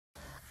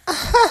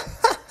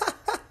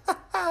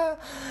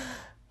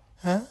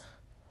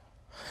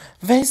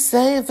They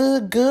say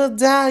the good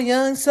die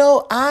young,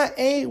 so I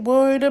ain't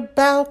worried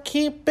about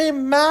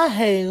keeping my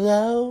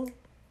halo.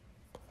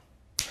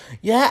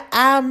 Yeah,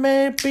 I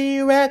may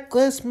be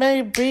reckless,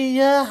 may be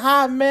a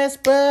hot mess,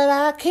 but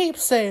I keep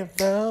safe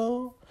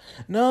though.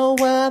 Know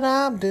what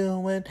I'm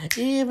doing,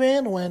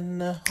 even when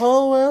the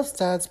whole world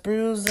starts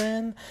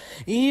bruising.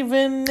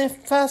 Even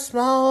if I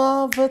smile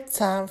all the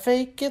time,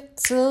 fake it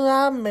till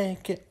I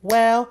make it.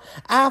 Well,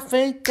 I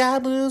think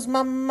I'd lose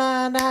my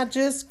mind, I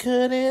just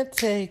couldn't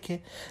take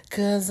it.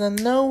 'Cause I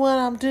know what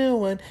I'm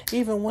doing,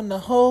 even when the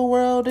whole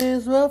world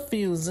is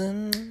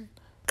refusing.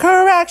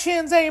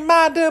 Corrections ain't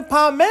my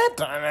department.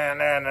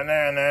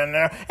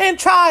 In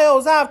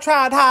trials, I've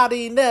tried hard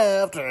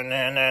enough.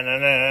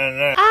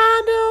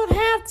 I don't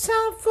have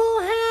time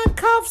for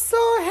handcuffs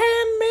or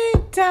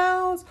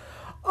hand-me-downs.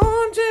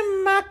 Orange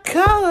in my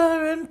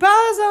color and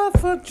buzz up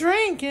for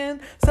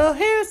drinking. So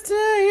here's to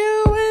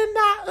you and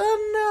not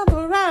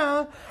another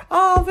round.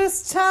 All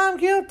this time,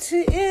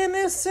 guilty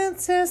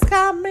innocence has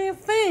got me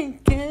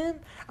thinking.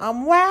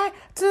 I'm way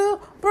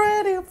too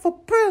ready for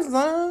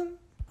prison.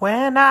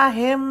 When I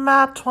hit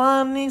my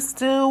 20s,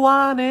 still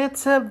wanted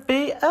to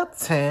be a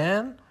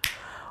 10.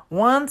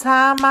 One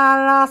time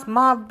I lost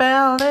my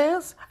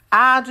balance,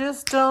 I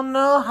just don't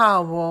know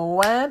how or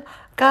when.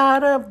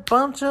 Got a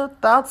bunch of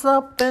thoughts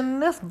up in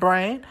this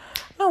brain,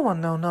 no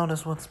one don't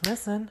notice what's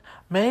missing.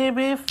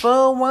 Maybe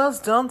for once,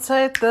 don't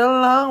take the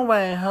long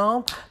way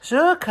home.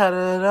 Sure, cut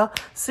it off,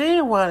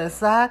 see what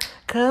it's like,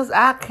 'cause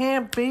I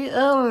can't be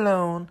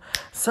alone.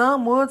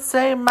 Some would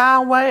say my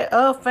way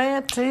of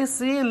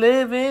fantasy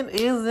living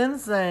is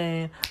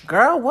insane.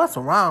 Girl, what's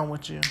wrong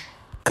with you?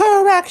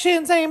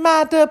 Corrections ain't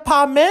my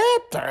department.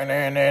 And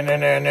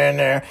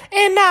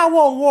I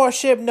won't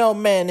worship no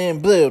man in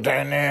blue. We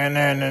don't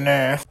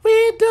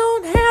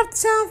have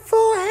time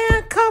for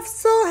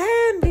handcuffs or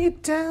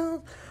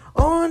hand-me-downs.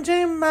 Orange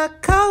in my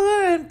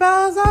color and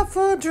balls are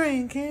for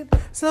drinking.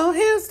 So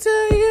here's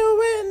to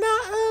you and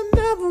not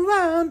another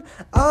round.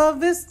 All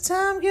this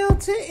time,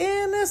 guilty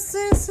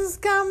innocence has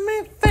got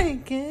me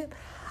thinking.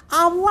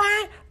 I'm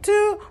way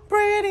too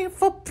ready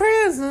for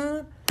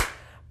prison.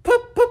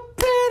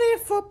 Ready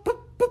for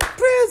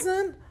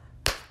prison.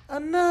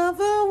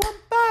 Another one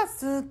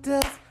bites the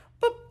dust.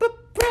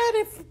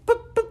 Ready for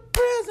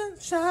prison.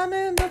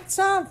 Shining the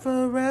time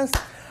for rest.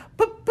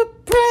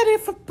 Ready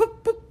for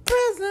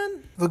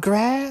prison. The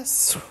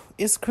grass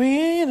is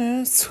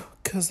greener,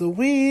 'cause the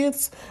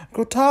weeds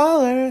grow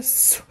taller.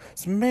 So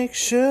make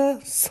sure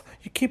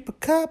you keep a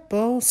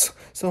couple,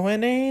 so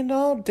it ain't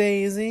no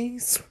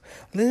daisies.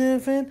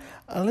 Living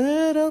a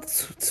little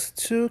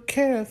too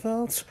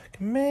careful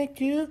can make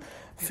you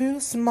feel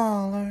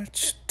smaller.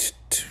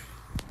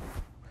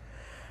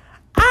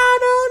 I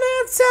don't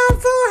have time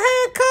for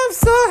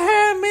handcuffs or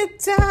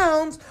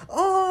hand-me-downs.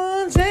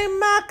 Orange ain't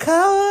my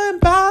color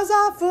and bars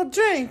are for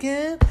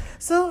drinking.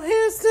 So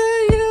here's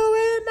to you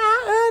and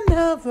not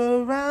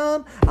another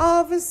round.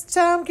 All this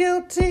time,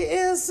 guilty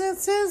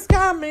innocence has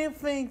got me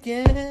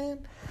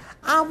thinking.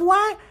 I'm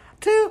way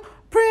too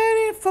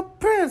pretty for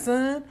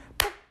prison.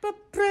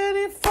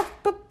 Pretty for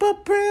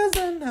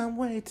prison. I'm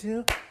way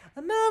too.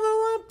 Another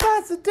one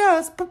bites the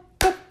dust.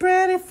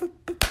 Ready for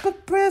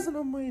prison.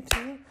 I'm way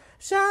too.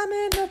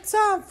 Shining no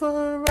time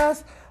for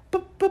us.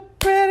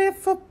 Ready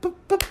for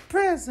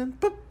prison.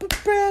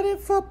 Ready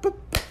for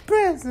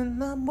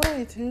prison. I'm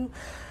way too.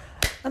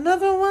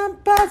 Another one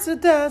bites the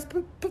dust.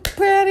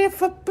 Ready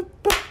for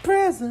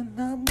prison.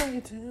 I'm way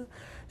too.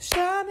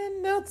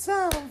 Shining no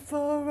time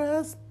for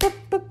us.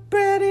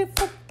 Ready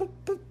for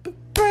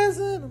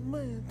prison. I'm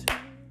way too.